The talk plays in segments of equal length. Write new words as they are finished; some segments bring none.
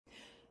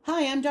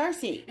Hi, I'm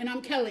Darcy. And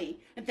I'm Kelly.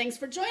 And thanks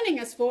for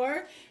joining us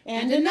for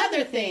And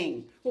Another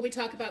Thing, where we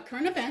talk about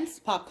current events,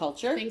 pop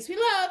culture, things we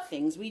love,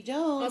 things we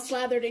don't, all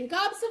slathered in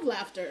gobs of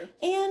laughter,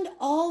 and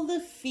all the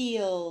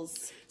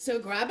feels. So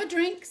grab a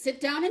drink, sit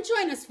down, and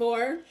join us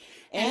for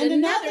And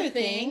Another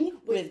Thing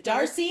with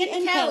Darcy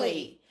and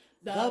Kelly,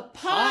 the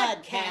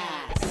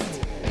podcast.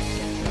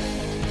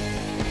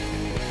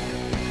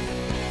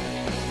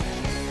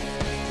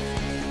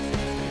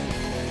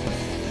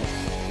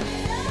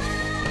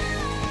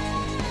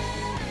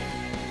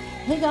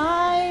 Hey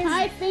guys!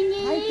 Hi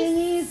Thingies! Hi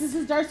Thingies! This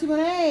is Darcy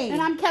Monet. And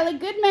I'm Kelly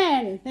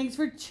Goodman. Thanks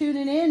for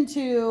tuning in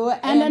to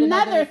And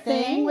Another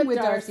Thing with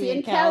Darcy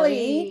and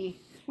Kelly.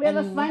 We have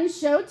a fun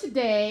show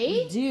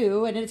today. We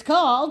do, and it's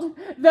called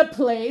The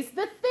Play's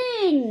the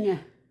Thing.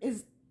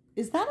 Is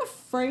that a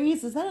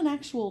phrase? Is that an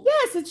actual...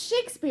 Yes, it's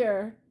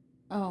Shakespeare.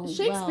 Oh,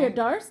 Shakespeare,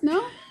 well. Darce,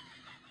 no?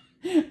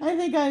 I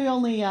think I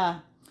only...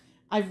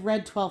 I've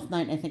read Twelfth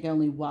Night, and I think I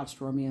only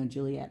watched Romeo and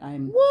Juliet.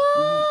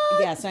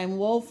 What? Yes, I'm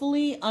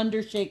woefully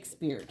under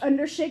Shakespeare.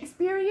 Under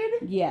Shakespearean?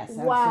 Yes,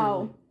 absolutely.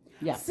 Wow.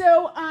 Yeah.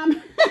 So,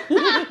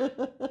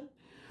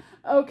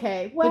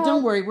 okay, well... But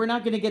don't worry, we're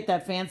not going to get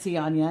that fancy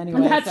on you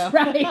anyway. That's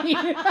right.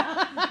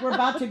 We're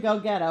about to go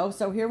ghetto,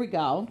 so here we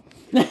go.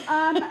 Hey,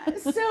 how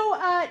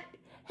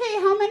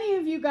many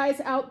of you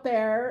guys out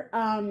there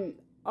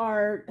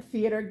are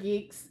theater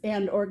geeks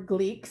and or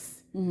gleeks?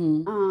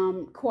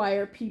 Mm-hmm.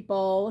 Choir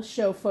people,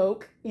 show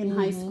folk in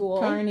high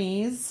school.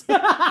 Carnies.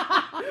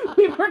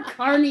 We were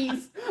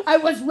carnies. I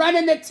was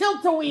running the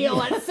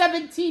tilt-a-wheel at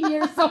 17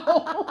 years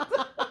old.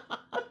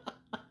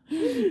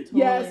 Totally.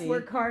 Yes,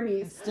 we're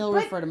carnies. I still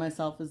refer to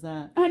myself as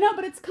that. I know,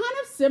 but it's kind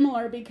of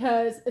similar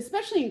because,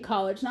 especially in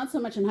college, not so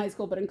much in high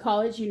school, but in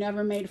college, you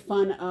never made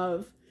fun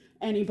of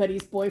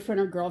anybody's boyfriend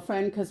or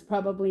girlfriend because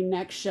probably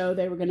next show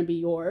they were going to be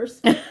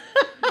yours.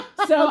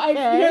 So I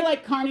feel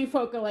like carny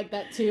folk are like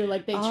that too.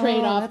 Like they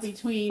trade off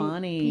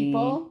between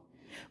people.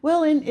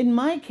 Well, in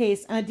my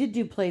case, I did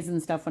do plays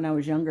and stuff when I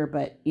was younger,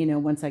 but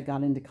once I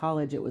got into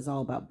college, it was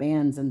all about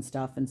bands and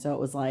stuff, and so it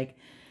was like,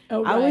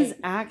 I was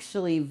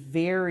actually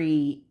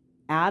very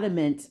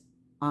adamant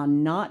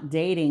on not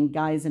dating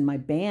guys in my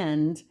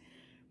band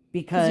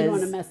because you didn't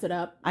want to mess it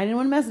up. I didn't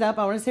want to mess it up.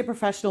 I want to stay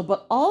professional,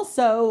 but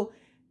also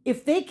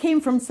if they came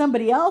from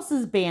somebody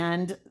else's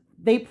band,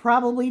 they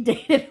probably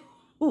dated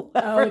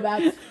whoever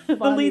that's funny.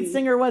 the lead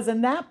singer was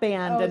in that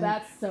band. Oh, and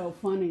that's so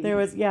funny. there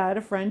was, I had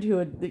a friend who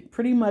had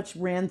pretty much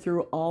ran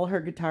through all her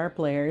guitar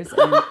players.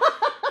 And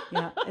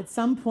at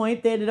some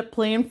point they ended up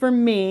playing for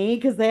me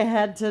because they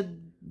had to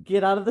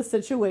get out of the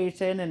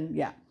situation. And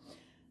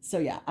so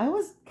I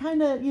was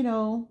kind of,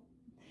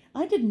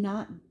 I did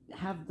not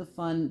have the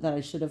fun that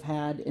I should have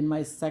had in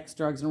my sex,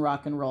 drugs, and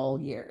rock and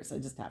roll years. I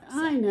just have to say.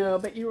 I know,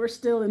 but you were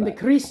still in the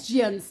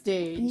Christian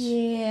stage.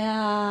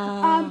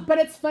 Yeah. But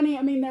it's funny.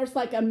 I mean, there's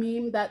like a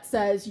meme that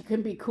says you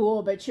can be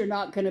cool, but you're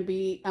not going to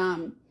be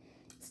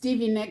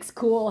Stevie Nicks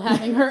cool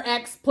having her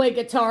ex play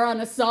guitar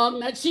on a song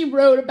that she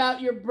wrote about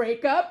your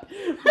breakup.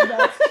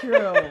 That's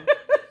true.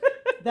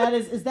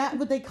 Is that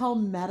what they call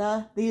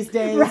meta these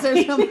days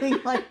or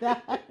something like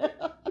that?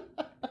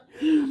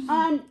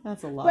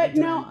 That's a lot. But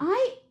no,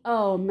 I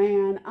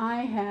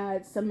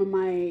had some of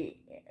my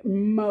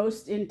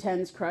most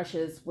intense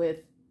crushes with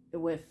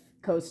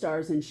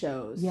co-stars in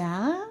shows.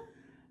 Yeah?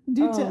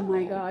 Oh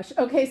my gosh.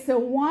 Okay, so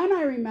one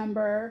I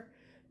remember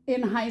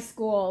in high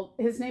school,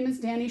 his name is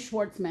Danny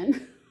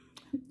Schwartzman.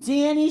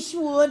 Danny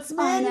Schwartzman?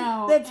 I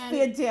know. That's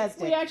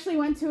fantastic. We actually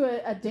went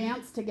to a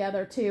dance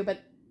together too,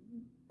 but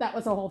that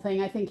was a whole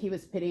thing. I think he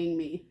was pitying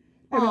me.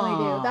 I really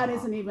do. That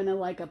isn't even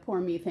a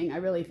poor me thing. I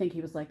really think he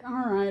was like, all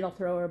right, I'll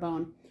throw her a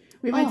bone.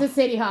 We went to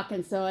Sadie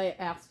Hawkins, so I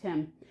asked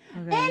him.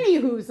 Okay.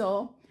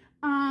 Anyhoozle,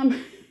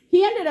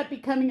 he ended up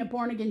becoming a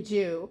born-again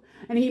Jew,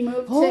 and he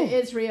moved to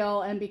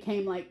Israel and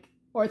became like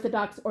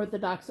Orthodox.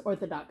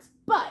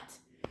 But,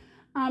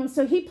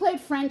 so he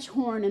played French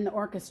horn in the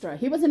orchestra.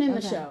 He wasn't in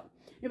the show.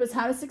 It was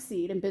How to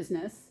Succeed in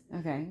Business.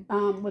 Okay.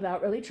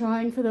 Without really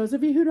trying, for those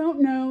of you who don't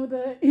know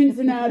the ins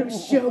and outs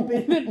of show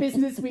the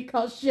business we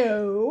call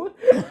show.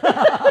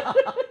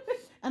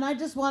 And I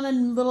just want to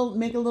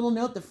make a little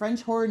note. The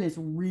French horn is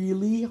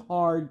really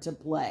hard to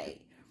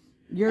play.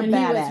 You're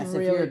badass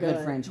if you're a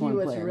good French horn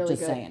player. Really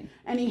just good. saying.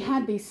 And he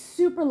had these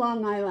super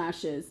long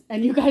eyelashes,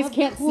 and you guys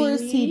can't see me. Of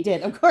course he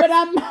did. Of course. But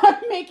I'm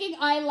making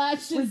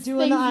eyelashes. We're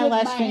doing the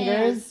eyelash fingers.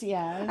 Hands.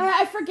 Yeah.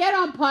 I forget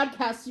on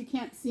podcasts you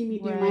can't see me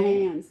do my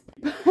hands.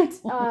 But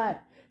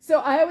so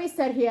I always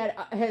said he had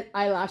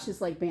eyelashes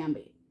like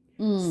Bambi.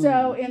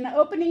 So in the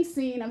opening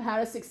scene of How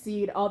to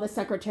Succeed, all the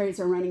secretaries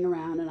are running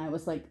around, and I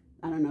was like,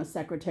 I don't know,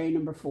 secretary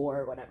number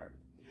 4 or whatever.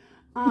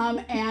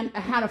 And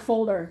I had a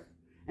folder,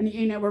 and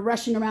we're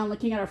rushing around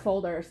looking at our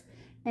folders.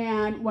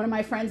 And one of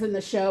my friends in the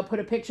show put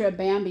a picture of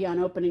Bambi on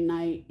opening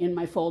night in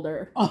my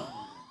folder. Because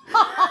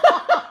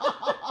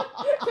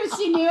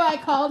she knew I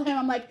called him.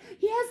 I'm like,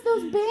 he has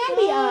those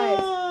Bambi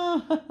eyes.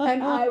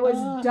 And I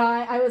was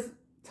dying. I was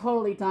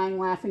totally dying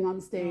laughing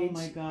on stage. Oh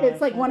my God. It's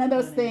like one of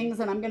those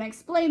things, and I'm going to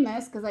explain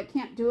this because I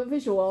can't do a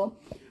visual.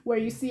 where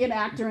you see an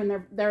actor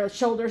and their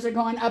shoulders are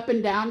going up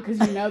and down because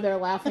you know they're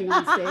laughing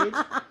on stage.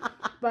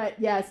 But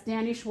yes,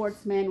 Danny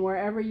Schwartzman,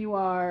 wherever you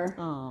are,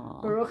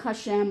 Aww. Baruch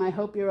Hashem, I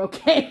hope you're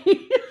okay.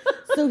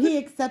 So he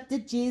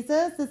accepted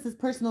Jesus as his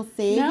personal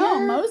savior? No,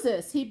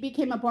 Moses. He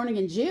became a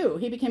born-again Jew.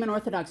 He became an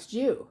Orthodox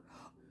Jew.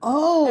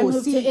 Oh, and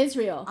moved to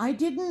Israel. I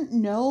didn't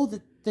know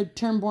that the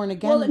term born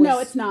again was... no,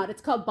 it's not.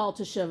 It's called Baal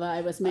Teshuva.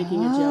 I was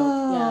making a joke.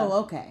 Yeah. Oh,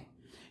 okay.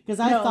 Because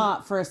I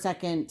thought for a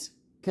second,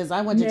 because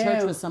I went to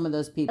church with some of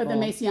those people. Or the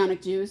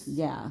Messianic Jews.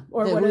 Yeah.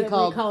 Or what do we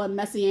call them?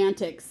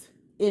 Messiantics.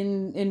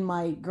 In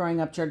my growing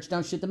up church,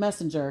 Don't Shoot the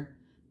Messenger,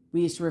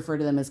 we used to refer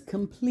to them as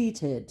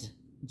completed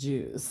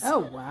Jews. Oh,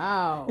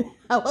 wow.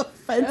 How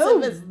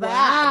offensive is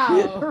that?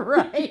 Wow.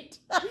 Right.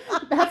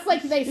 That's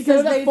like they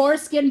sew the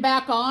foreskin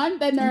back on,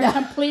 then they're a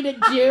completed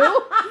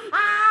Jew.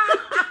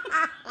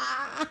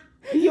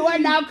 You are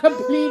now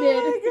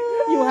completed.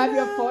 Oh you have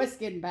your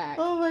foreskin back.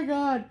 Oh my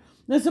God.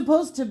 They're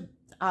supposed to,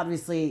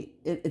 obviously,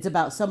 it's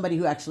about somebody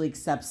who actually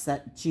accepts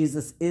that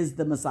Jesus is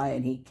the Messiah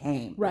and he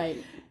came.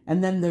 Right.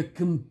 And then they're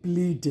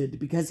completed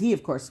because he,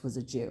 of course, was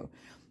a Jew.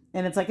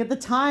 And it's like at the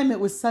time, it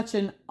was such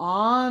an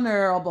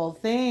honorable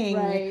thing.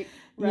 Right.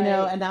 You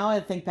know, and now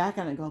I think back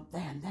on it and go,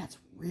 man, that's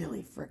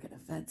really freaking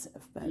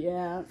offensive. But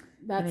yeah,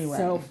 that's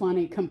so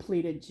funny.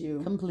 Completed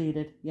Jew.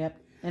 Completed. Yep.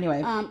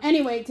 Anyway.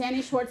 Anyway,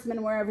 Danny Schwartzman,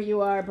 wherever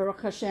you are,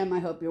 Baruch Hashem, I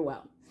hope you're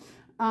well.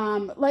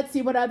 Let's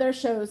see, what other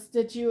shows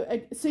did you...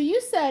 so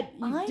you said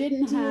you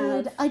didn't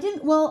have... I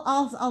didn't... Well,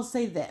 I'll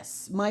say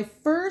this. My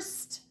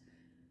first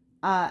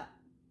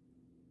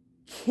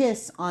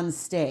kiss on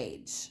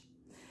stage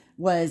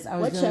was... I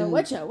was doing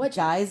what show?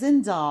 Guys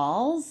and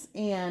Dolls,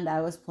 and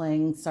I was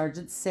playing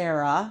Sergeant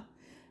Sarah,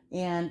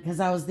 and because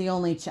I was the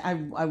only...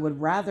 I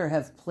would rather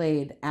have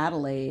played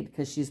Adelaide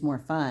because she's more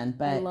fun,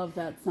 but... I love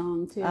that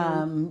song, too.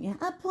 Yeah,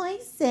 a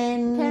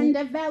poison can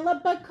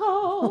develop a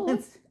cold.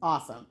 It's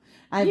awesome.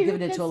 I've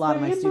given it to a lot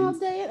of my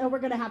students. Or we're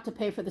going to have to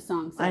pay for the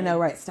song. I know,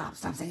 right? Stop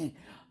singing.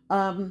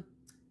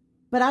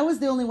 But I was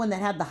the only one that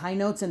had the high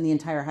notes in the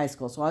entire high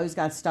school, so I always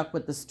got stuck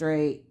with the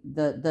straight,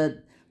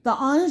 the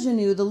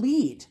ingenue, the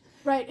lead.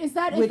 Right. Is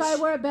that If I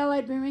Were a Bell,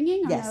 I'd Be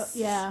Ringing? Yes.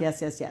 No? Yeah.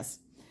 Yes.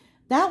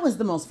 That was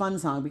the most fun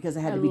song because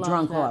I had to be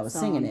drunk while I was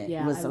singing it.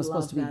 Yeah, I was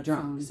supposed to be drunk,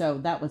 song. so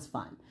that was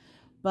fun.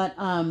 But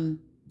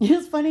it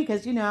was funny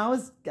because I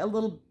was a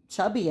little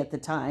chubby at the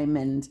time,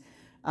 and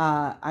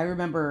I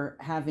remember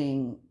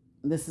having.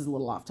 This is a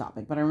little off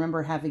topic, but I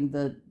remember having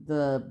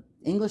the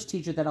English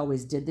teacher that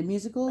always did the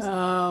musicals. She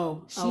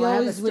always I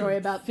have a story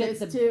about this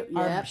too.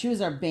 She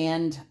was our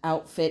band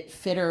outfit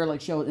fitter,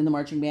 like she was in the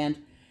marching band,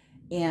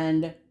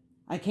 and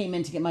I came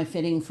in to get my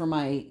fitting for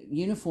my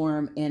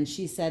uniform, and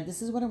she said,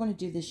 "This is what I want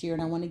to do this year,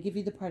 and I want to give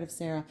you the part of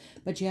Sarah,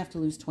 but you have to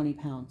lose 20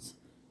 pounds."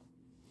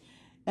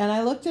 And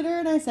I looked at her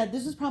and I said,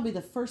 "This is probably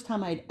the first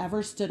time I'd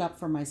ever stood up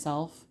for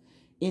myself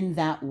in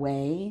that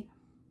way."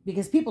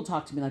 Because people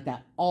talk to me like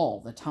that all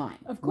the time.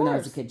 Of course. When I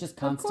was a kid, just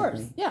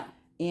constantly. Of course, yeah.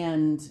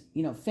 And,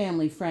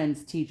 family,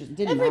 friends, teachers,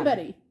 didn't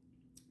everybody. Matter.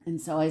 And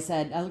so I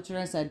looked at her and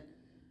I said,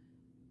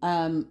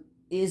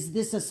 is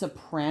this a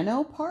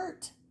soprano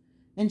part?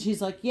 And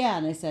she's like, yeah.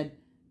 And I said,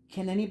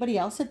 can anybody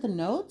else hit the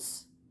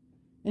notes?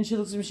 And she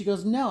looks at me, she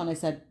goes, no. And I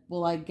said,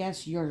 well, I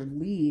guess your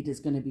lead is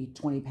going to be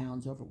 20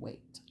 pounds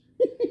overweight.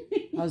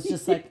 I was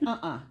just like,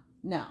 no.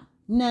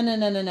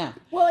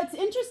 Well, it's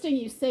interesting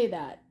you say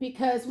that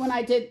because when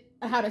I did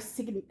How to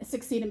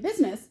Succeed in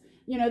Business,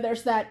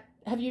 there's that.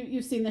 Have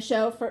you've seen the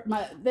show for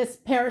this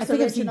Paris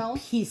original?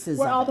 I've seen pieces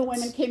where of all it. the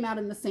women came out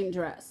in the same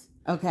dress.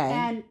 Okay.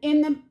 And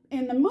in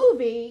the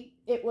movie,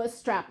 it was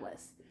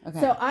strapless. Okay.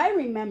 So I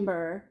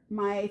remember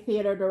my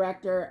theater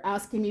director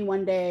asking me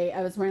one day,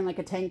 I was wearing like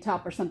a tank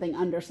top or something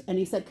under, and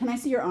he said, "Can I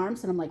see your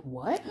arms?" And I'm like,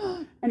 "What?"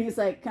 And he's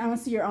like, "I want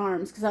to see your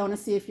arms because I want to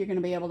see if you're going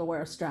to be able to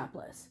wear a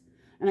strapless."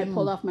 And I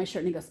pulled off my shirt,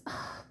 and he goes,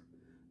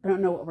 "I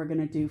don't know what we're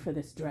going to do for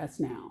this dress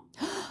now."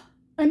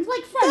 And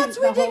like, that's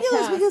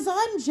ridiculous because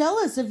I'm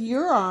jealous of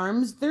your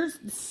arms. They're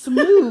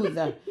smooth.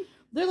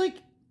 They're like,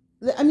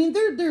 I mean,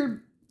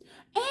 they're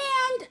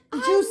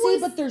and juicy,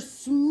 but they're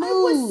smooth. I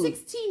was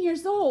 16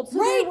 years old, so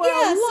right? They were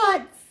a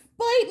lot.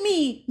 Bite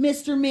me,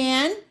 Mr.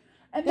 Man.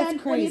 And then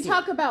when you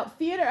talk about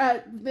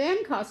theater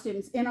band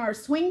costumes in our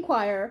swing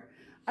choir,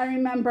 I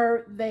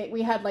remember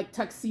we had like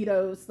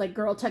tuxedos, like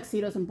girl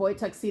tuxedos and boy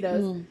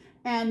tuxedos.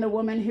 And the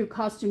woman who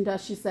costumed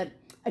us, she said,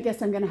 "I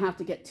guess I'm going to have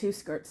to get 2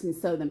 skirts and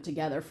sew them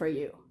together for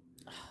you."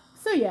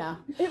 So yeah,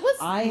 it was.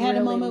 I had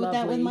a moment with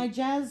that with lovely. my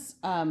jazz.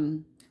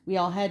 We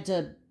all had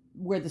to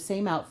wear the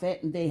same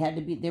outfit, and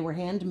they were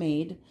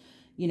handmade.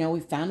 We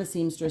found a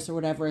seamstress or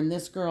whatever, and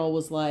this girl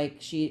was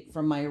like,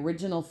 from my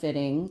original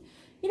fitting.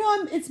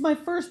 It's my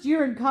first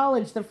year in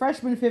college. The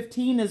freshman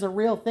 15 is a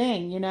real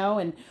thing, and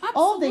Absolutely.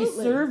 all they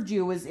served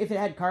you was if it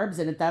had carbs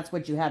in it, that's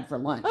what you had for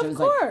lunch. Of it was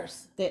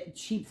course, like the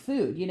cheap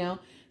food,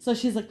 So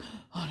she's like,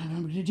 "Oh, I don't know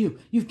what I'm gonna do.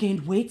 You've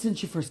gained weight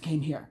since you first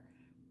came here."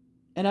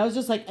 And I was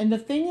just like, and the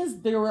thing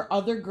is, there were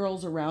other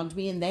girls around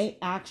me, and they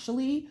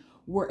actually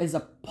were as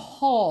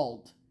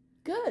appalled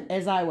good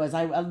as I was.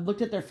 I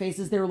looked at their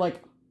faces. They were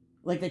like,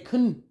 Like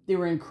they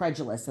were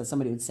incredulous that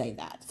somebody would say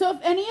that. So if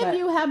any of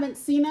you haven't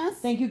seen us.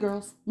 Thank you,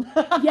 girls.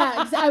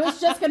 Yeah, I was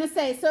just going to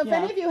say. So if Yeah.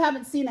 any of you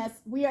haven't seen us,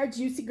 we are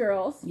Juicy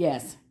Girls.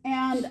 Yes.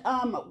 And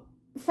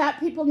fat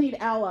people need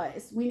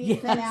allies. We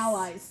need thin Yes.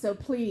 allies. So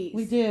please.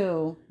 We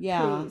do.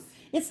 Yeah. Please.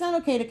 It's not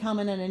okay to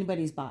comment on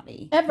anybody's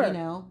body. Ever. You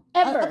know?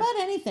 Ever. About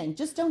anything.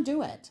 Just don't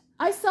do it.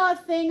 I saw a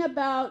thing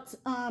about,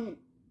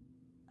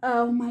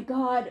 oh my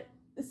God,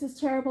 this is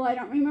terrible. I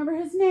don't remember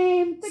his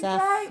name. The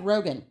Seth guy.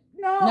 Rogen.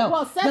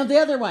 No, Seth. No, the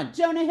other one.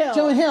 Jonah Hill.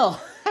 Jonah Hill.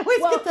 I always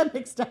get them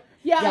mixed up.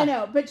 Yeah, I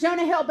know. But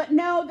Jonah Hill. But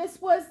no,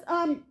 this was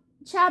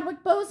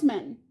Chadwick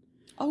Boseman.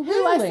 Oh, Who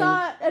really? I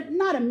saw,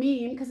 not a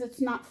meme, because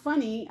it's not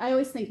funny. I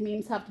always think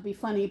memes have to be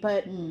funny.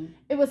 But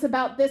it was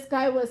about this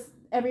guy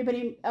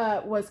everybody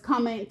was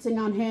commenting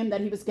on him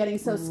that he was getting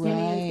so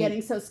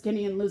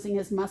skinny and losing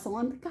his muscle.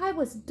 And the guy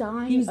was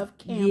dying of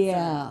cancer.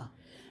 Yeah.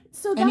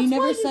 So and he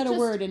never said a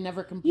word and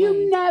never complained.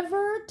 You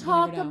never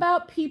talk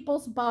about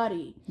people's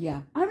body.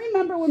 Yeah. I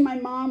remember when my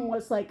mom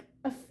was like,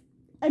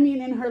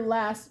 in her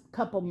last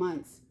couple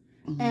months.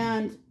 Mm-hmm.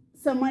 And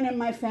someone in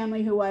my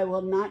family who I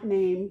will not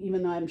name,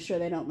 even though I'm sure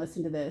they don't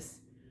listen to this,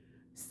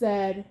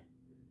 said,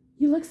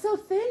 "You look so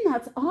thin.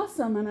 That's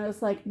awesome." And I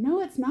was like,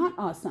 "No, it's not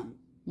awesome.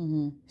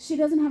 Mm-hmm. She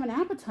doesn't have an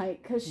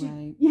appetite because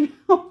she, it's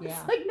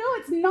like, no,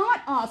 it's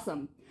not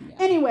awesome." Yeah.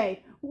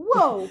 Anyway,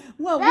 whoa.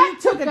 Well, we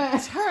took a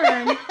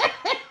turn.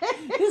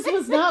 This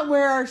was not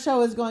where our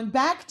show is going.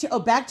 Back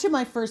to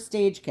my first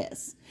stage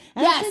kiss.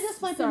 And actually,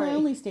 this might be my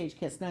only stage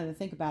kiss now that I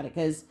think about it,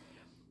 because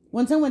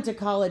once I went to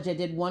college, I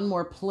did one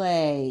more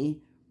play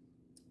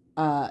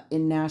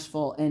in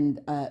Nashville.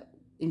 And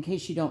in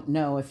case you don't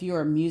know, if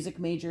you're a music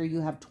major,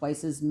 you have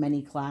twice as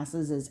many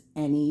classes as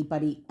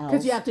anybody else.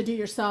 Because you have to do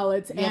your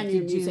solids and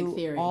your music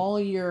theory. All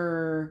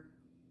your...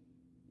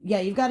 Yeah,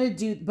 you've got to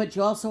do, but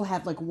you also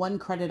have like 1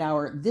 credit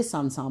hour. This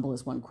ensemble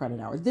is 1 credit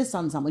hour. This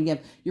ensemble,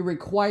 you're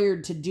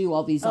required to do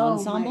all these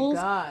ensembles.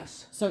 Oh my gosh.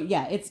 So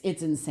yeah, it's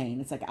insane.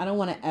 It's like, I don't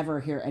want to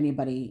ever hear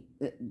anybody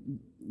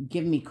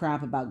give me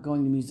crap about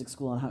going to music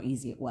school and how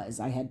easy it was.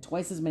 I had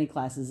twice as many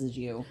classes as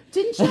you.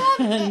 Didn't you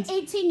have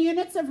 18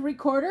 units of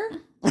recorder?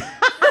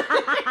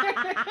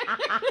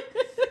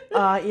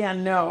 Yeah,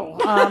 no.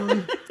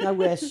 I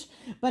wish.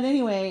 But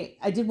anyway,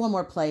 I did one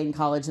more play in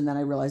college, and then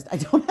I realized I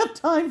don't have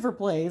time for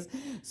plays.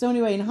 So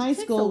anyway, in high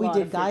school, we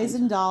did Guys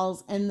and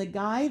Dolls, and the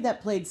guy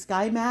that played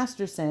Sky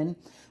Masterson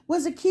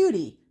was a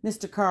cutie,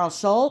 Mr. Carl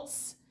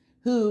Schultz,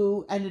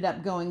 who ended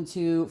up going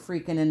to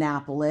freaking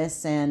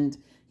Annapolis, and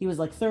he was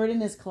like 3rd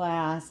in his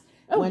class.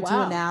 Went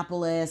to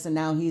Annapolis, and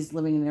now he's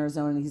living in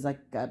Arizona. And he's like,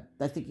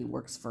 I think he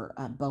works for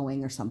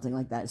Boeing or something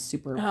like that.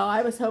 Super. Oh,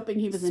 I was hoping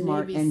he was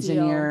smart a Navy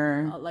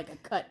engineer, SEAL, like a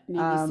cut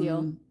Navy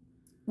SEAL.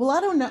 Well, I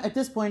don't know. At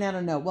this point, I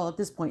don't know. Well, at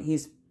this point,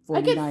 he's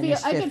 49-ish,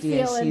 50-ish. I can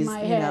feel in my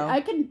head.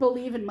 I can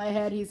believe in my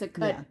head he's a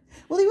cut. Yeah.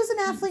 Well, he was an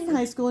athlete in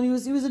high school, and he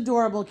was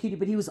adorable, cutie,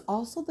 but he was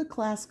also the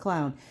class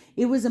clown.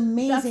 It was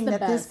amazing that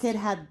this kid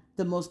had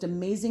the most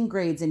amazing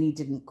grades, and he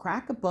didn't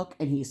crack a book,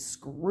 and he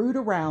screwed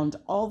around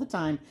all the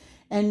time.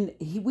 And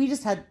we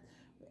just had,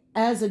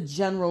 as a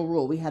general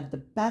rule, we had the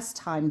best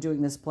time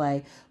doing this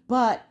play,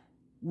 but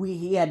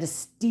he had to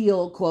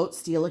steal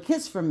a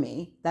kiss from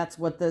me. That's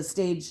what the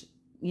stage,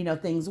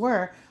 things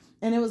were.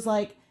 And it was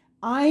like,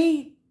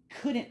 I'm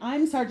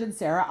Sergeant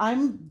Sarah.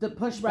 I'm the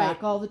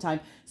pushback all the time.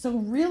 So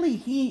really,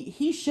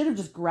 he should have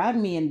just grabbed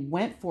me and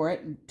went for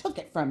it and took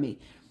it from me.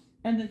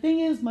 And the thing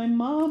is, my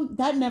mom,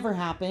 that never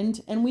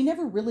happened. And we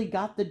never really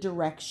got the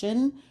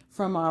direction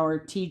from our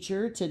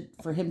teacher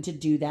for him to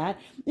do that.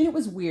 And it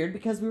was weird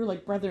because we were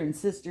like brother and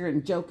sister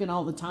and joking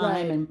all the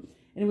time. And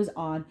it was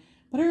odd.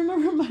 But I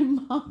remember my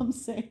mom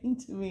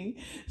saying to me,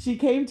 she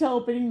came to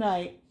opening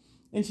night,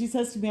 and she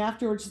says to me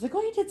afterwards, she's like,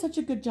 "Oh, you did such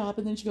a good job."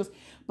 And then she goes,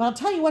 "But I'll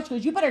tell you what," she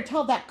goes, "you better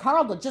tell that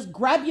Carl to just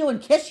grab you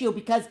and kiss you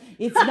because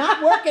it's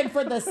not working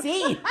for the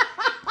scene."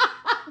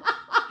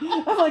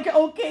 I'm like,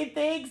 "Okay,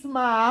 thanks,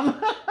 Mom."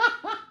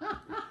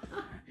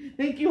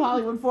 Thank you,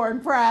 Hollywood Foreign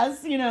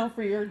Press,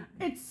 for your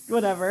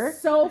whatever.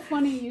 So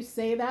funny you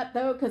say that,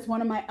 though, because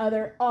one of my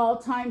other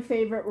all-time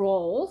favorite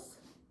roles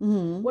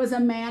was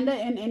Amanda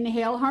in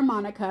Inhale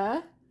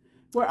Harmonica,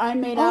 where I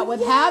made out with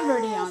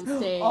Haverty on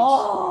stage.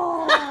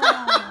 Oh.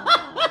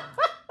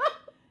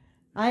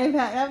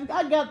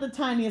 I've got the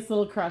tiniest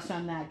little crush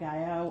on that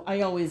guy.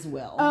 I always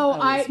will.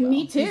 Oh,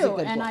 me too.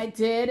 And boy. I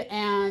did,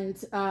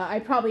 and I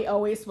probably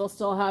always will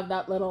still have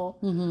that little.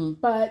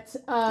 But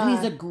and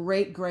he's a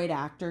great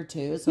actor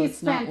too. So he's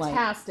it's not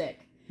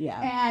fantastic.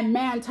 Yeah. And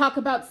man, talk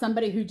about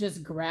somebody who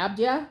just grabbed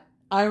you.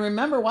 I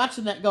remember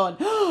watching that, going,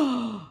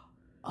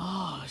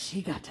 "Oh,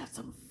 she got to have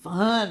some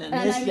fun in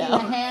this show." And a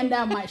hand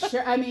down my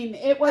shirt. I mean,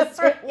 it was.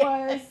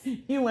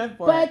 You went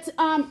for it.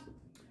 But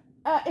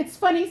it's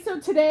funny. So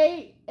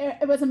today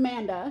it was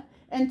Amanda,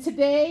 and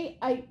today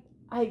I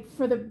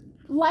for the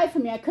life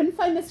of me I couldn't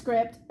find the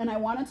script, and I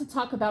wanted to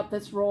talk about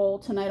this role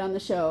tonight on the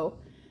show,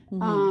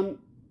 and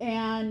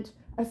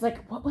I was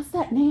like, what was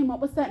that name?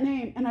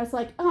 And I was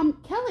like,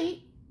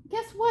 Kelly,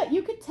 guess what?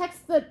 You could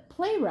text the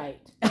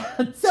playwright.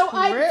 So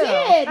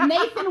I did.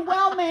 Nathan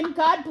Wellman,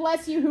 God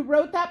bless you, who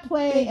wrote that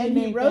play. Thank you, and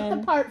he wrote the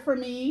Nathan. part for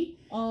me.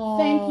 Oh,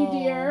 Thank you,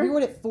 dear. He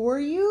wrote it for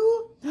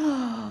you?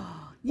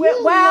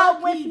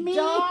 Well, with me,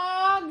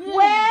 dog.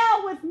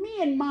 well, with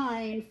me in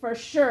mind, for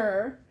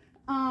sure.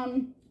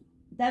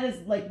 That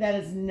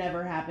has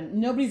never happened.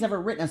 Nobody's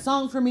ever written a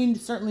song for me.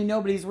 Certainly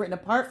nobody's written a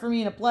part for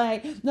me in a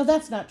play. No,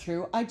 that's not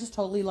true. I just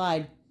totally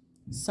lied.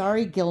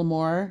 Sorry,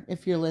 Gilmore,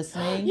 if you're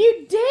listening.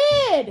 You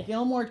did!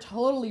 Gilmore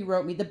totally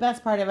wrote me the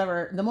best part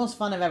the most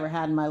fun I've ever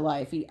had in my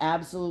life. He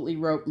absolutely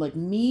wrote like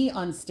me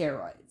on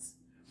steroids.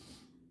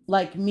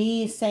 Like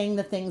me saying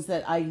the things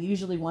that I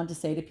usually want to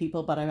say to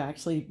people, but I'm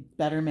actually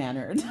better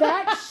mannered.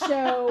 That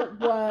show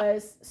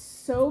was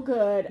so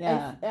good.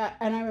 Yeah.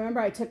 And I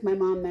remember I took my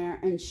mom there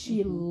and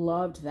she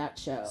loved that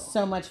show.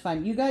 So much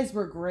fun. You guys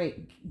were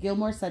great.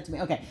 Gilmore said to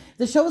me, okay,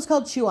 the show is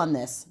called Chew on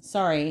This.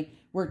 Sorry.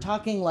 We're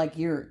talking like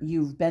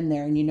you've been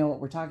there and you know what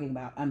we're talking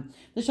about.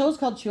 The show is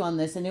called Chew on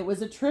This, and it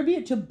was a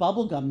tribute to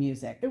bubblegum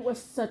music. It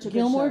was such a good show.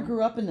 Gilmore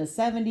grew up in the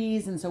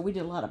 70s, and so we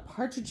did a lot of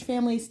Partridge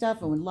Family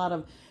stuff and a lot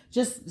of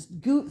just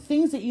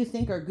things that you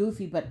think are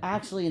goofy, but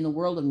actually in the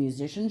world of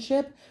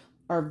musicianship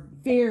are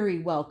very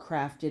well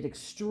crafted,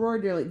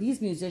 extraordinarily. These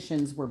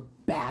musicians were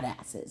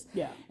badasses.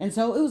 Yeah. And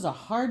so it was a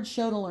hard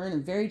show to learn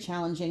and very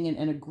challenging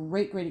and a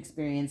great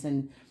experience.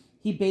 And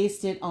he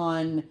based it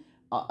on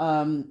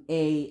an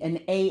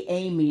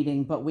A.A.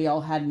 meeting, but we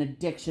all had an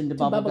addiction to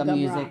bubblegum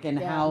music rock, and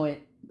how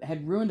it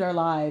had ruined our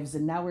lives,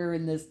 and now we're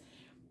in this,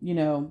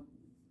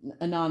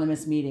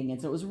 anonymous meeting,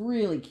 and so it was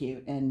really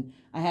cute, and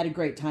I had a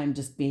great time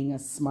just being a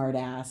smart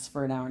ass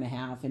for an hour and a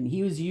half, and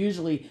he was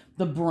usually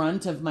the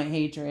brunt of my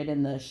hatred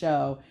in the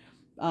show,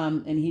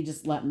 and he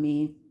just let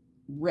me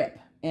rip,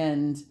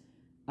 and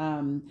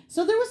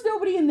so there was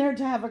nobody in there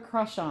to have a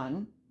crush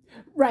on.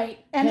 Right,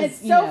 and it's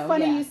so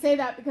funny you say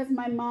that, because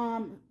my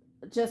mom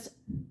just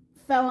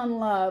fell in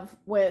love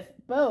with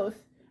both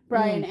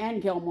Brian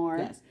and Gilmore.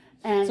 Yes.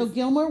 And so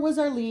Gilmore was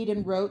our lead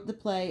and wrote the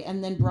play,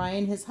 and then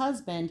Brian, his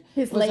husband,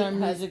 was our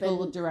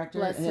musical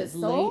director. His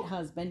late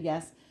husband,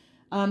 yes.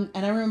 And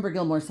I remember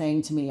Gilmore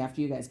saying to me after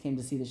you guys came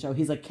to see the show,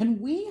 he's like,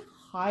 "Can we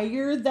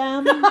hire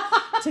them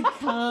to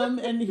come?"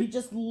 And he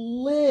just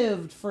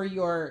lived for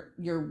your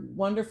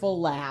wonderful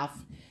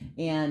laugh,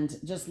 and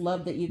just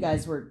loved that you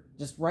guys were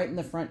just right in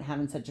the front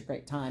having such a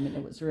great time, and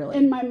it was really.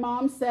 And my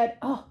mom said,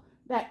 "Oh,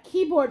 that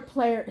keyboard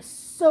player is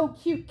so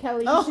cute,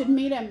 Kelly. You should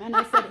meet him." And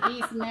I said,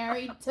 "He's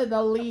married to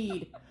the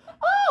lead."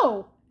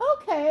 Oh,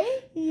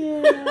 okay.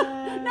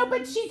 Yeah. No,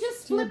 but she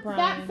just flipped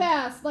that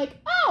fast. Like,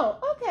 oh,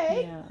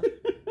 okay.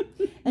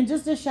 Yeah. And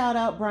just a shout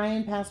out,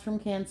 Brian passed from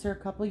cancer a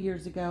couple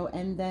years ago.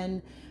 And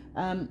then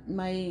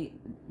my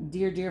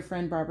dear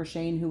friend, Barbara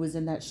Shane, who was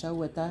in that show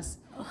with us,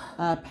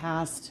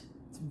 passed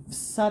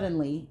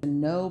suddenly.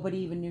 And nobody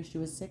even knew she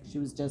was sick. She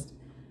was just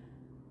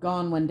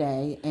gone one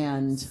day,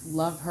 and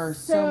love her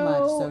so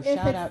much. So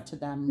shout out to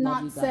them.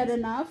 Not said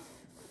enough.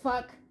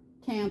 Fuck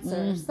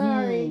cancer.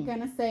 Sorry,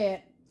 gonna say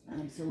it.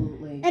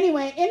 Absolutely.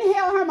 Anyway,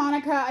 inhale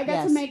harmonica. I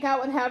got to make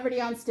out with Haverty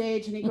on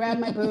stage, and he grabbed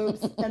my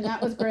boobs, and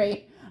that was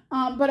great.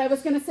 But I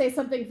was gonna say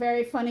something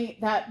very funny,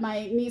 that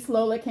my niece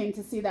Lola came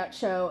to see that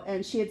show,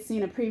 and she had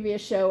seen a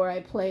previous show where I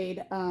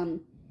played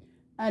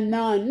a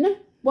nun.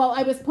 Well,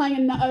 I was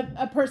playing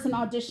a person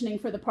auditioning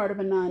for the part of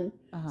a nun.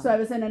 So I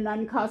was in a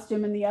nun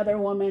costume, and the other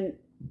woman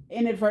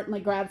inadvertently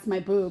grabs my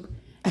boob,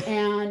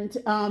 and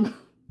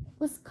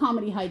was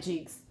comedy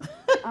hijinks.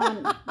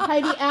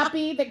 Heidi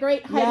Appy, the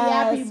great Heidi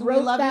Appy,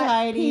 wrote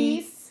that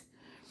piece.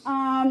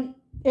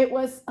 It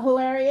was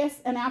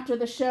hilarious, and after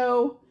the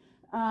show,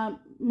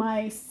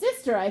 my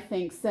sister, I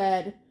think,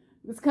 said,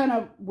 "It was kind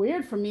of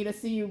weird for me to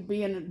see you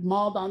being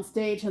mauled on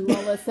stage," and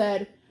Lola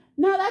said,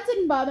 "No, that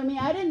didn't bother me.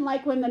 I didn't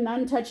like when the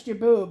nun touched your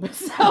boob."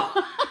 So,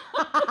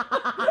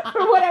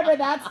 for whatever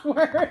that's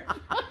worth.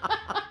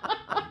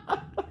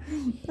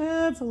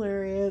 That's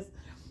hilarious.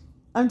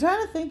 I'm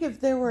trying to think if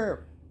there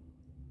were.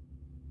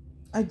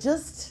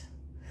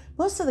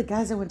 Most of the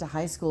guys I went to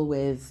high school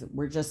with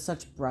were just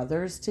such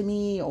brothers to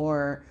me,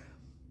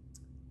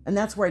 and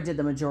that's where I did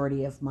the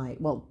majority of my,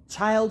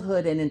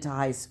 childhood and into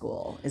high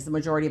school is the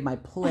majority of my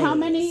plays. How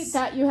many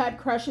that you had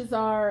crushes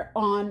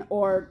on,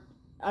 or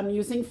I'm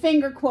using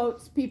finger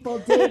quotes, people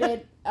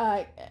dated,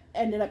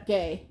 ended up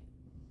gay?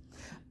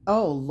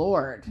 Oh,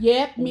 Lord.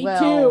 Yep, me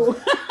too.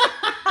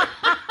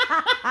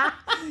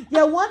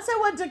 Yeah, once I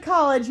went to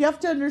college, you have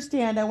to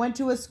understand, I went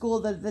to a school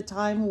that at the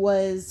time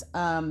was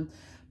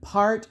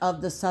part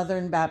of the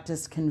Southern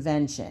Baptist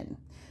Convention.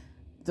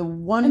 The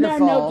wonderful...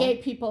 And there are no gay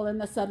people in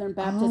the Southern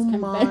Baptist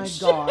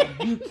Convention. Oh my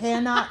God.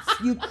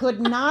 You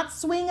could not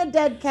swing a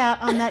dead cat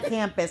on that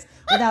campus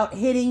without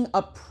hitting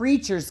a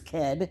preacher's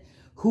kid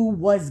who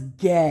was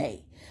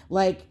gay.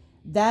 Like,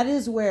 that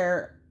is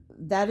where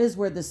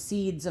the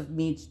seeds of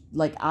me,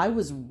 like, I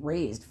was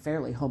raised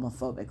fairly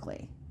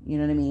homophobically. You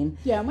know what I mean?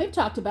 Yeah, and we've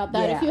talked about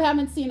that. Yeah. If you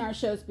haven't seen our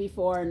shows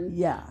before, and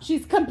yeah,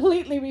 she's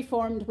completely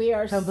reformed. We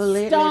are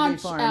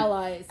staunch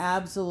allies.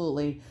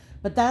 Absolutely.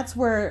 But that's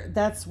where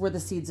the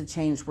seeds of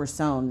change were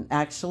sown.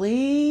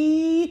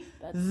 Actually,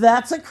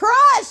 that's a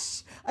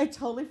crush. I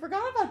totally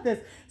forgot about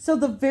this. So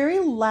the very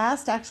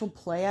last actual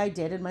play I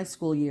did in my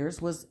school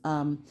years was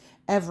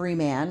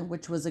Everyman,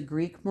 which was a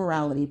Greek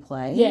morality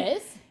play.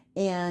 Yes.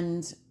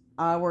 And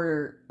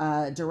our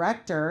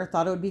director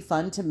thought it would be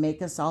fun to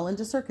make us all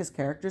into circus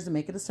characters and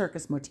make it a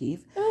circus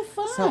motif. Oh,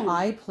 fun. So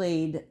I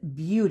played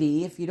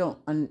Beauty. If you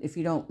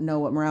don't know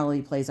what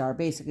morality plays are,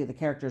 basically the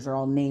characters are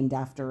all named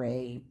after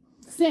a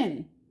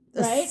sin.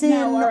 Right?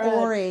 Sin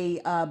or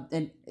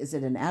is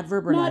it an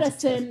adverb or not an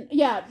adjective? A sin?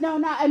 Yeah, no,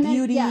 not I meant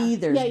beauty. Yeah.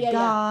 There's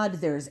God.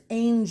 There's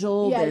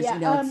angel. There's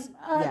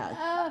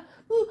I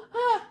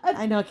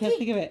know I can't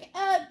think of it.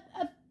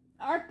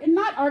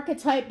 Not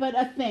archetype, but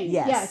a thing.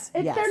 Yes.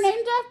 They're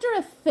named after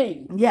a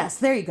thing. Yes,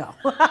 there you go.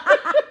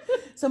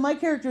 So my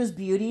character is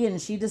Beauty,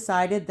 and she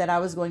decided that I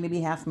was going to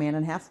be half man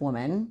and half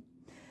woman,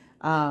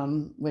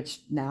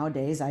 which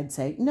nowadays I'd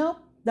say nope.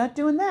 Not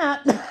doing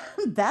that.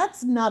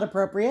 That's not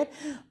appropriate.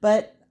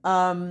 But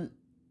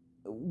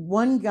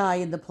one guy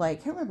in the play, I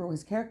can't remember what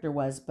his character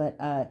was, but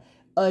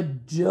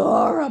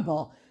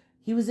adorable.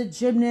 He was a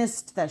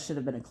gymnast. That should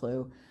have been a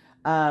clue.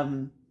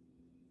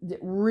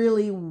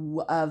 Really he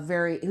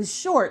was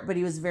short, but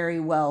he was very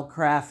well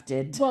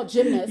crafted. Well,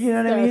 gymnast. You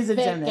know what I mean? He's a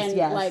gymnast. And,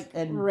 yes.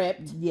 And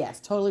ripped. Yes,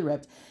 totally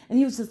ripped. And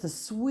he was just the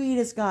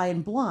sweetest guy,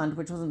 and blonde,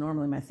 which wasn't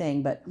normally my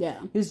thing, but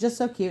yeah, he was just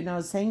so cute. And I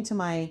was saying to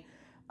my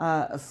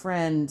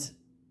friend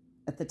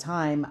at the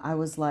time, I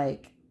was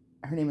like,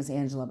 her name was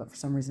Angela, but for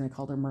some reason I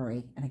called her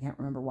Murray, and I can't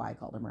remember why I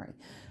called her Murray.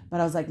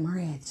 But I was like,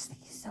 Murray, I just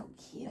think he's so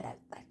cute. I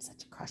had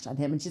such a crush on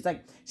him. And she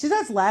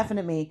starts laughing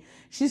at me.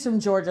 She's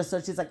from Georgia,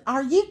 so she's like,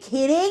 are you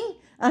kidding?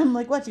 I'm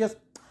like, what? She goes,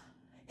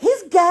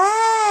 he's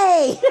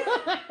gay.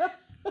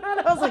 And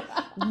I was like,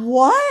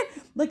 what?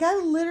 Like, I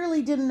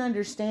literally didn't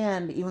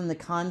understand even the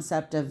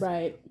concept of...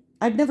 Right.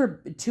 I'd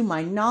never, to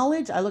my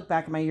knowledge, I look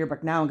back at my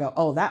yearbook now and go,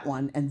 oh, that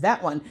one and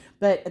that one.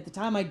 But at the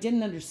time, I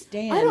didn't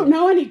understand. I don't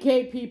know any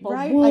gay people.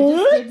 Right? What? I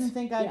just didn't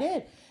think I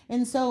did.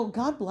 And so,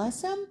 God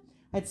bless him.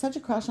 I had such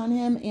a crush on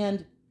him.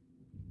 And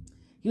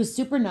he was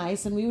super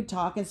nice. And we would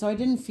talk. And so I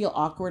didn't feel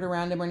awkward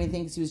around him or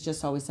anything because he was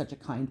just always such a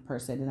kind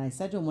person. And I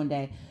said to him one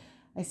day,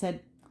 I said,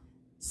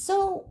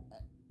 so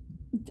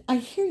I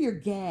hear you're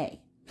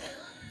gay.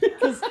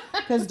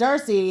 Because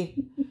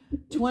Darcy...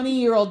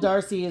 20-year-old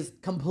Darcy is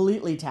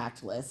completely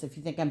tactless. If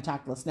you think I'm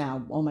tactless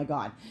now, oh my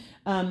God.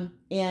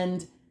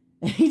 And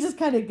he just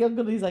kind of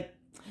giggled. He's like,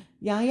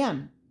 yeah, I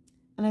am.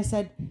 And I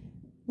said,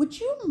 would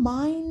you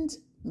mind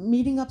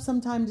meeting up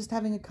sometime, just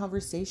having a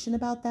conversation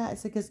about that? I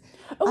said, because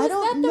I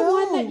don't know.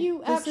 Is that the one that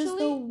you actually... This is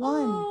the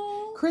one.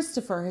 Oh.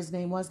 Christopher, his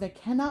name was. And I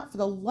cannot for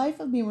the life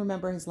of me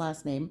remember his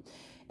last name.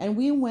 And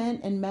we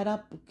went and met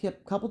up a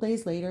couple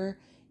days later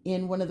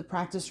in one of the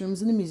practice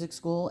rooms in the music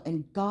school.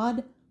 And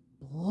God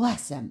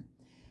bless him.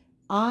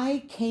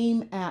 I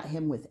came at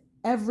him with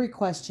every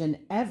question,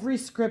 every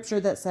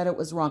scripture that said it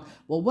was wrong.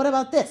 Well, what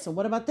about this? And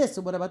what about this?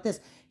 And what about this?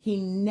 He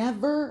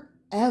never,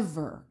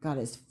 ever got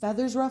his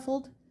feathers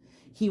ruffled.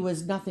 He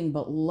was nothing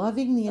but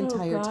loving the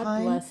entire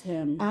time. God bless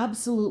him.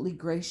 Absolutely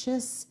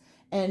gracious.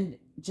 And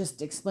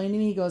just explaining to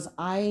me, he goes,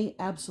 I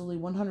absolutely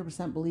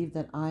 100% believe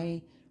that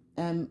I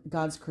am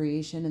God's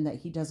creation and that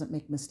he doesn't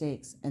make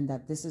mistakes and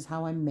that this is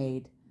how I'm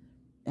made.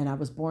 And I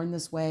was born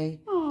this way.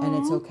 Aww. And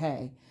it's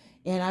okay.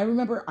 And I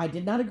remember I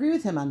did not agree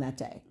with him on that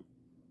day.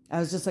 I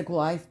was just like,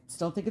 well, I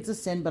still think it's a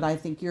sin, but I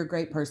think you're a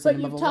great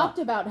person. But you've talked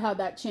about how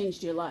that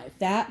changed your life.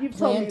 You've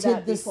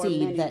planted the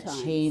seed that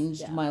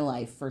changed my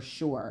life for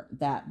sure.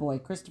 That boy,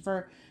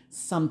 Christopher,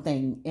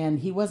 something. And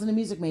he wasn't a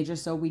music major,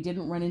 so we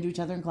didn't run into each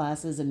other in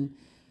classes. And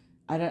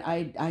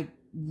I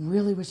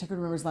really wish I could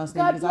remember his last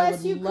name. God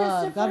bless you,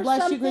 Christopher. God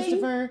bless you,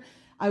 Christopher.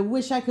 I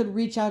wish I could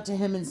reach out to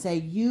him and say,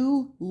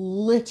 you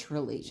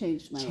literally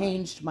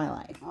changed my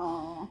life.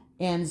 Aww.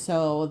 And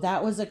so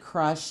that was a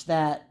crush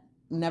that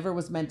never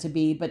was meant to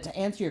be. But to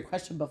answer your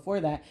question before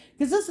that,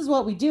 because this is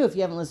what we do if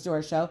you haven't listened to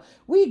our show,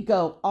 we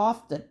go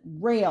off the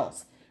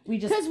rails.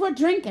 Because we're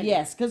drinking.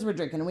 Yes, because we're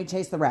drinking and we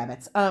chase the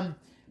rabbits.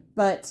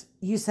 But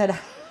you said,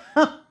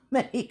 how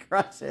many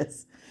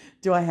crushes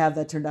do I have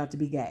that turned out to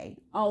be gay?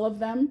 All of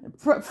them?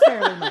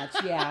 Fairly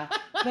much, yeah.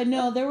 But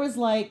no, there was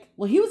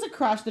he was a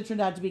crush that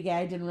turned out to be gay.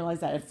 I didn't realize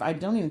that. I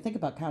don't even think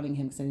about counting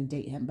him because I didn't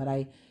date him. But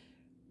I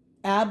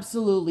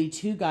absolutely,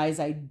 two guys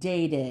I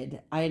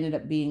dated, I ended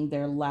up being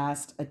their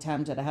last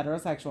attempt at a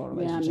heterosexual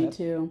relationship. Yeah, me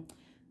too.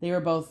 They were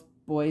both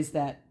boys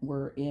that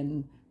were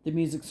in the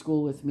music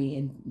school with me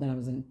and that I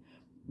was in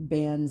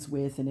bands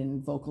with and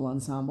in vocal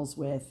ensembles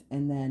with.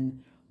 And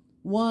then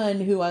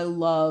one who I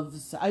love.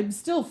 I'm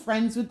still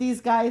friends with these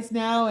guys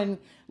now and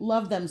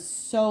love them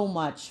so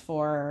much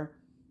for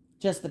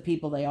just the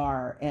people they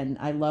are. And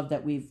I love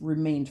that we've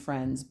remained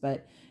friends.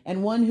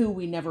 And one who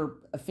we never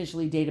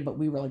officially dated, but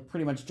we were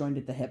pretty much joined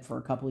at the hip for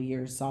a couple of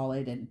years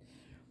solid. And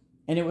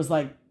it was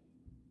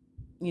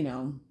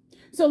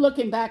So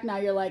looking back now,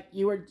 you're like,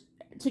 you were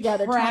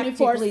together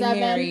 24/7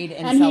 married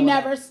and he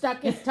never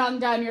stuck his tongue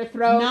down your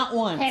throat. Not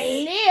once.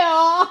 Hey,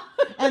 Leo.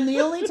 And the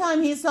only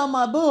time he saw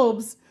my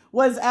boobs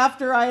was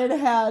after I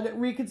had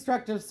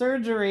reconstructive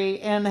surgery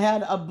and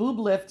had a boob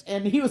lift,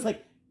 and he was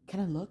like, "Can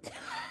I look?"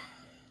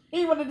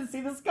 He wanted to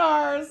see the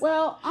scars.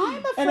 Well, I'm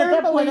a And at firm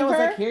that point, I believer. was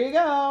like, "Here you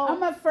go."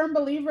 I'm a firm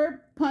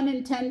believer, pun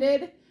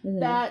intended, Mhm.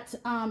 that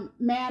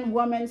man,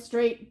 woman,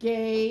 straight,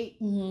 gay,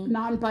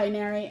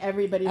 non-binary,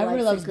 everybody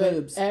Everybody likes loves a good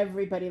boobs.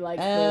 Everybody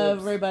likes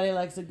boobs. Everybody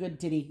likes a good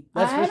titty.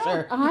 That's for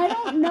sure. I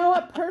don't know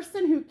a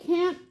person who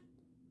can't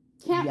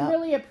Yep.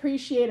 really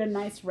appreciate a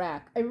nice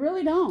rack. I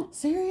really don't.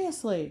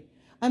 Seriously.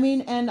 I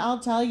mean, and I'll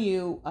tell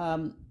you,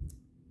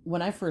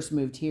 when I first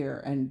moved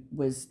here and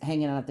was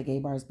hanging out at the gay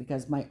bars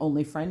because my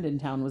only friend in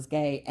town was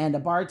gay and a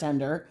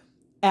bartender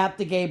at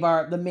the gay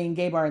bar, the main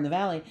gay bar in the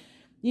valley,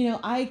 you know,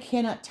 I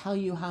cannot tell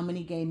you how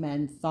many gay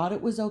men thought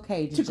it was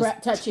okay to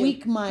just touch you.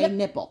 tweak my Yep.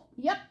 nipple.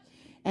 Yep.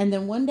 And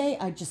then one day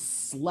I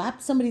just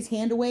slapped somebody's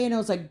hand away and I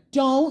was like,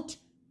 "Don't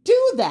do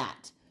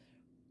that."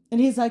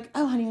 And he's like,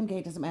 "Oh, honey, I'm gay.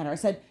 It doesn't matter." I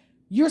said,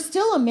 "You're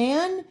still a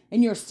man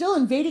and you're still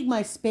invading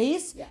my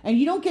space and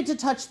you don't get to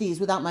touch these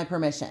without my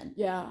permission."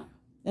 Yeah.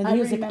 And I he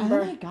was remember.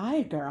 like, "Oh my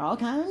God, girl,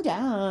 calm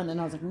down."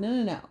 And I was like,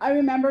 no. I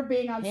remember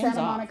being on Hands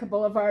Santa off. Monica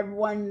Boulevard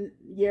one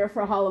year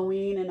for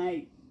Halloween,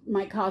 and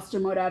my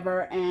costume,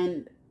 whatever,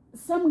 and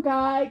some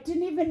guy,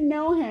 didn't even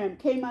know him,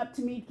 came up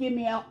to me, give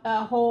me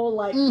a whole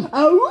like, ooga,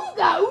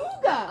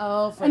 ooga.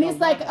 Oh, And he's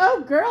like, "Oh,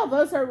 girl,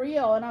 those are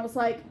real." And I was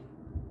like,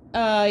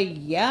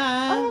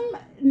 yeah.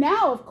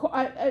 now, of course,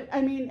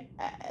 I mean,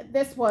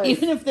 this was...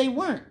 Even if they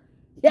weren't.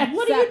 Yeah,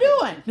 What exactly.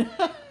 are you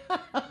doing?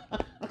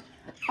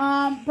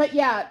 But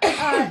yeah,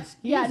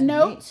 Excuse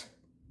note,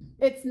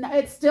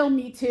 it's still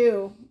me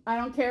too. I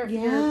don't care if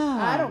Yeah.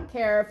 I don't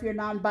care if you're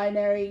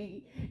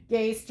non-binary,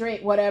 gay,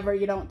 straight, whatever.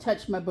 You don't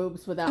touch my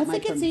boobs without I my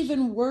think it's permission.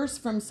 even worse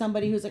from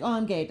somebody who's like, "Oh,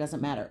 I'm gay. It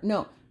doesn't matter."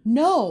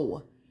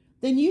 No.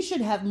 Then you should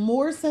have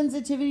more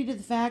sensitivity to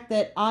the fact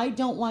that I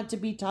don't want to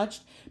be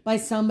touched by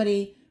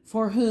somebody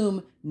for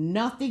whom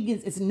nothing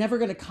is, it's never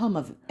going to come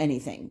of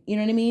anything. You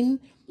know what I mean?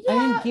 I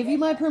Yeah. didn't give you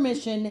my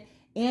permission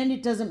and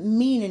it doesn't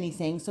mean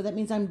anything. So that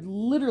means I'm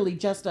literally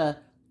just a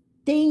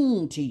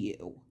thing to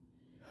you.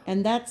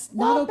 And that's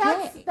not okay.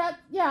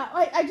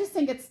 I just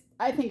think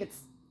it's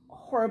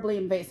horribly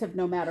invasive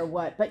no matter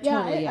what. But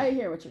yeah, Totally, yeah. I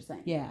hear what you're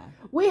saying. Yeah.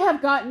 We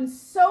have gotten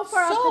so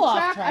far So off the off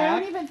track, I track.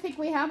 don't even think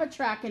we have a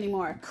track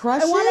anymore.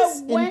 Crushes I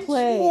want to and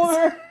plays.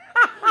 more.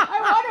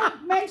 I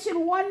want to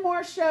mention one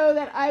more show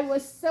that I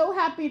was so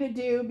happy to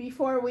do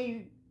before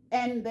we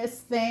end this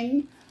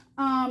thing.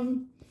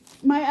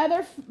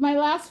 My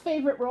last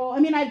favorite role, I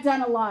mean, I've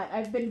done a lot.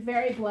 I've been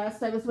very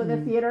blessed. I was with a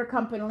theater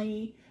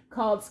company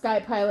called Sky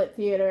Pilot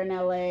Theater in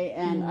LA,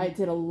 and I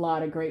did a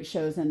lot of great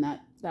shows in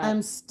that.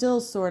 I'm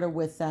still sort of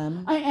with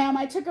them. I am.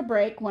 I took a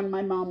break when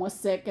my mom was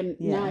sick, and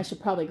Yeah. now I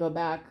should probably go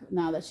back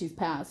now that she's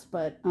passed.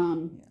 But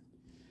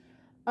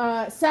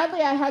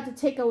sadly, I had to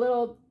take a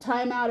little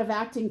time out of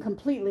acting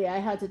completely. I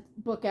had to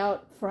book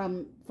out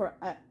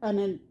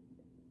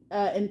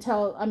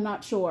until I'm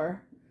not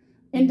sure.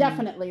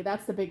 Indefinitely.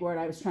 That's the big word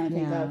I was trying to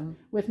think of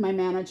with my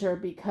manager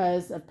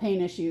because of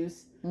pain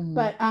issues.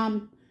 But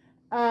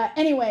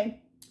anyway,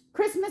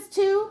 Christmas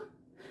 2.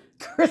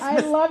 I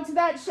loved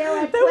that show.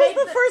 That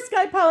was the first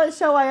Sky Pilot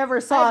show I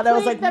ever saw. And I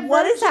was like,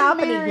 what is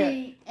happening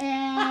here?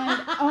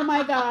 And oh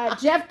my God,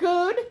 Jeff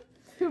Good,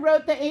 who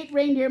wrote the 8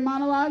 Reindeer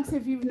Monologues,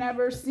 if you've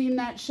never seen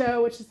that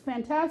show, which is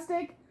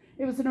fantastic.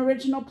 It was an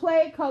original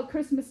play called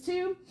Christmas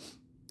 2.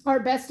 Our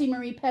bestie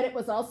Marie Pettit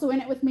was also in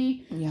it with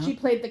me. Yeah. She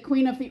played the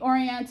Queen of the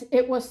Orient.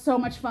 It was so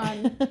much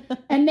fun.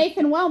 And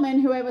Nathan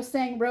Wellman, who I was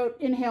saying wrote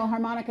Inhale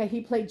Harmonica,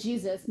 he played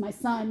Jesus, my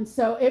son.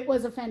 So it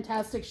was a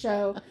fantastic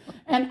show.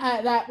 And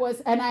I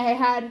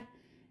had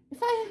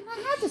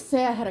to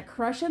say I had a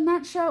crush on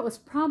that show, it was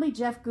probably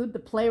Jeff Good, the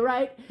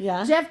playwright.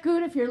 Yeah. Jeff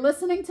Good, if you're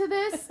listening to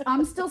this,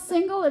 I'm still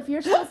single. If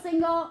you're still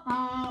single,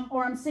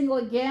 or I'm single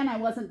again, I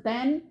wasn't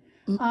then,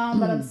 but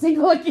I'm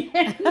single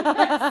again.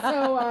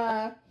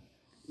 So,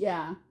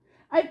 yeah,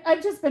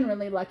 I've just been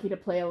really lucky to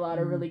play a lot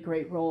of really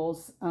great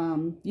roles.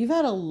 You've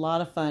had a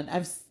lot of fun.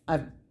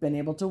 I've been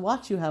able to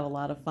watch you have a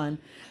lot of fun.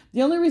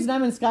 The only reason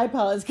I'm in Sky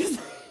Pilot is because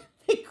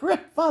they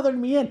grandfathered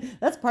me in.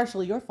 That's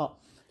partially your fault.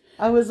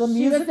 I was a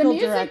She was musical the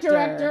music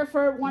director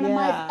for one of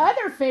my Yeah.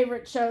 other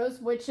favorite shows,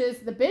 which is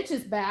The Bitch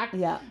Is Back.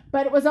 Yeah.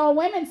 But it was all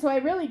women, so I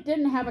really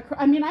didn't have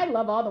I mean, I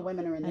love all the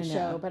women who are in the I know.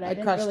 show, but I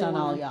didn't crushed really on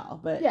all wanna- y'all.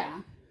 But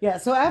Yeah. yeah,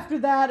 so after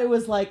that, it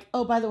was like,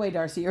 oh, by the way,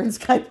 Darcy, you're in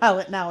Sky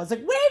Pilot now. I was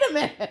like, wait a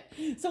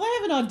minute. So I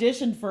haven't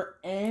auditioned for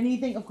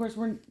anything. Of course,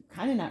 we're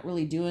kind of not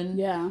really doing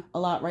Yeah. a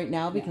lot right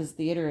now because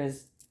theater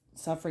is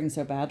suffering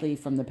so badly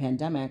from the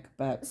pandemic.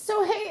 But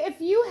So, hey, if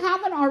you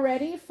haven't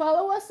already,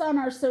 follow us on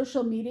our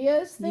social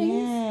medias things.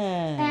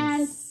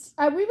 yes.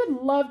 And we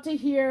would love to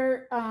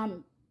hear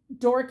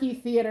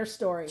dorky theater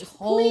stories.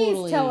 Totally.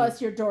 Please tell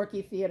us your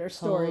dorky theater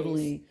stories.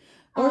 Totally.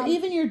 Or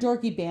even your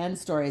dorky band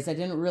stories. I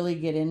didn't really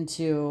get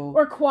into.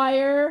 Or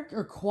choir.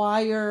 Or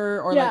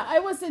choir. Or Yeah, like I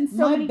was in so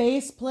my many.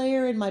 bass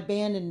player in my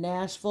band in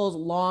Nashville,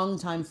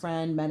 longtime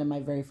friend, met in my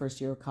very first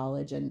year of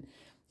college. And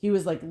he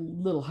was like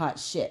little hot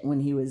shit when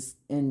he was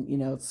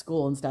in,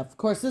 school and stuff. Of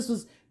course, this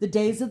was the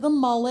days of the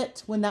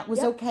mullet when that was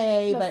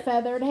okay. The but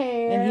feathered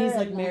hair. And he's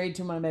like married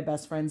to one of my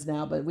best friends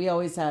now, but we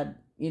always had,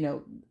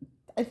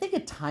 I think a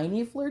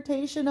tiny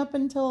flirtation up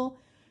until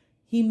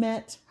he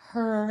met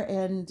her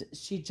and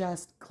she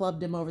just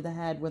clubbed him over the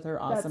head with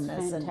her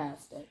awesomeness. That's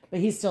fantastic. But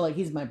he's still like,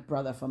 he's my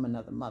brother from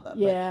another mother.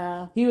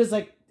 Yeah. But he was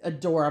like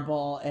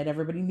adorable and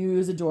everybody knew he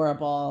was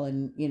adorable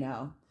and,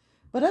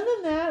 But other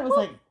than that, it was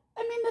like,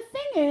 I mean, the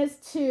thing is,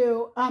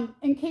 too,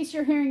 in case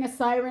you're hearing a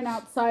siren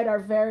outside our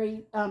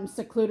very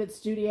secluded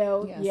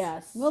studio,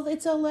 yes. Well,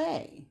 it's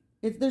L.A.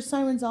 There's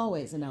sirens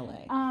always in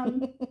L.A.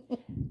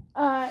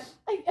 I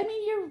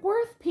mean, you're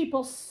with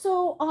people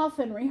so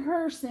often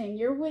rehearsing.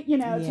 You're with, to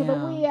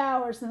the wee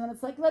hours, and then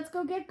it's like, let's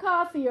go get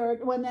coffee, or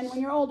when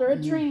you're older, a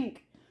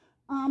drink.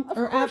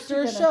 Or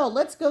after a show,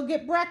 let's go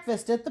get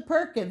breakfast at the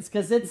Perkins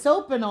because it's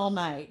open all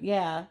night.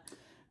 Yeah,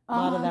 a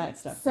lot of that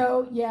stuff.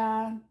 So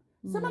yeah.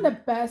 Some of the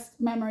best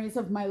memories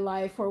of my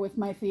life were with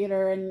my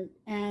theater,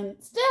 and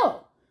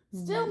still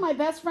my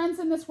best friends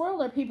in this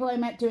world are people I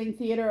met doing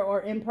theater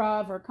or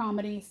improv or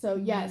comedy. So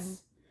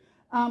yes,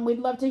 we'd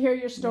love to hear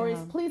your stories.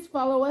 Yeah. Please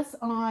follow us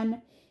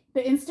on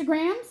the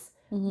Instagrams,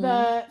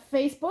 the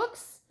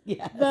Facebooks.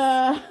 Yes.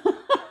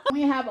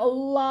 We have a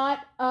lot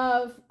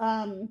of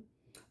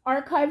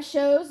archive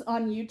shows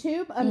on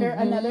YouTube under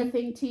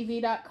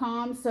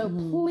anotherthingtv.com. So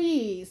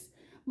please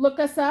look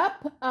us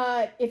up.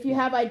 If you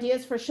have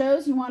ideas for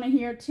shows, you want to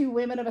hear two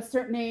women of a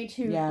certain age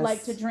who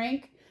like to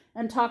drink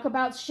and talk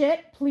about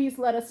shit, please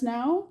let us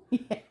know.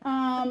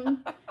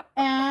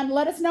 And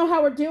let us know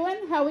how we're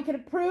doing, how we could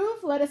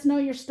improve. Let us know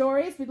your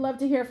stories. We'd love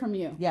to hear from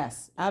you.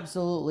 Yes,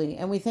 absolutely.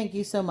 And we thank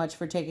you so much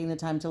for taking the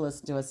time to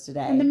listen to us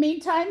today. In the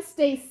meantime,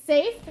 stay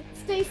safe,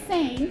 stay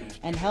sane.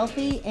 And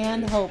healthy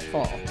and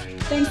hopeful.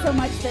 Thanks so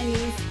much,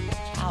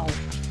 Thingies. Ciao.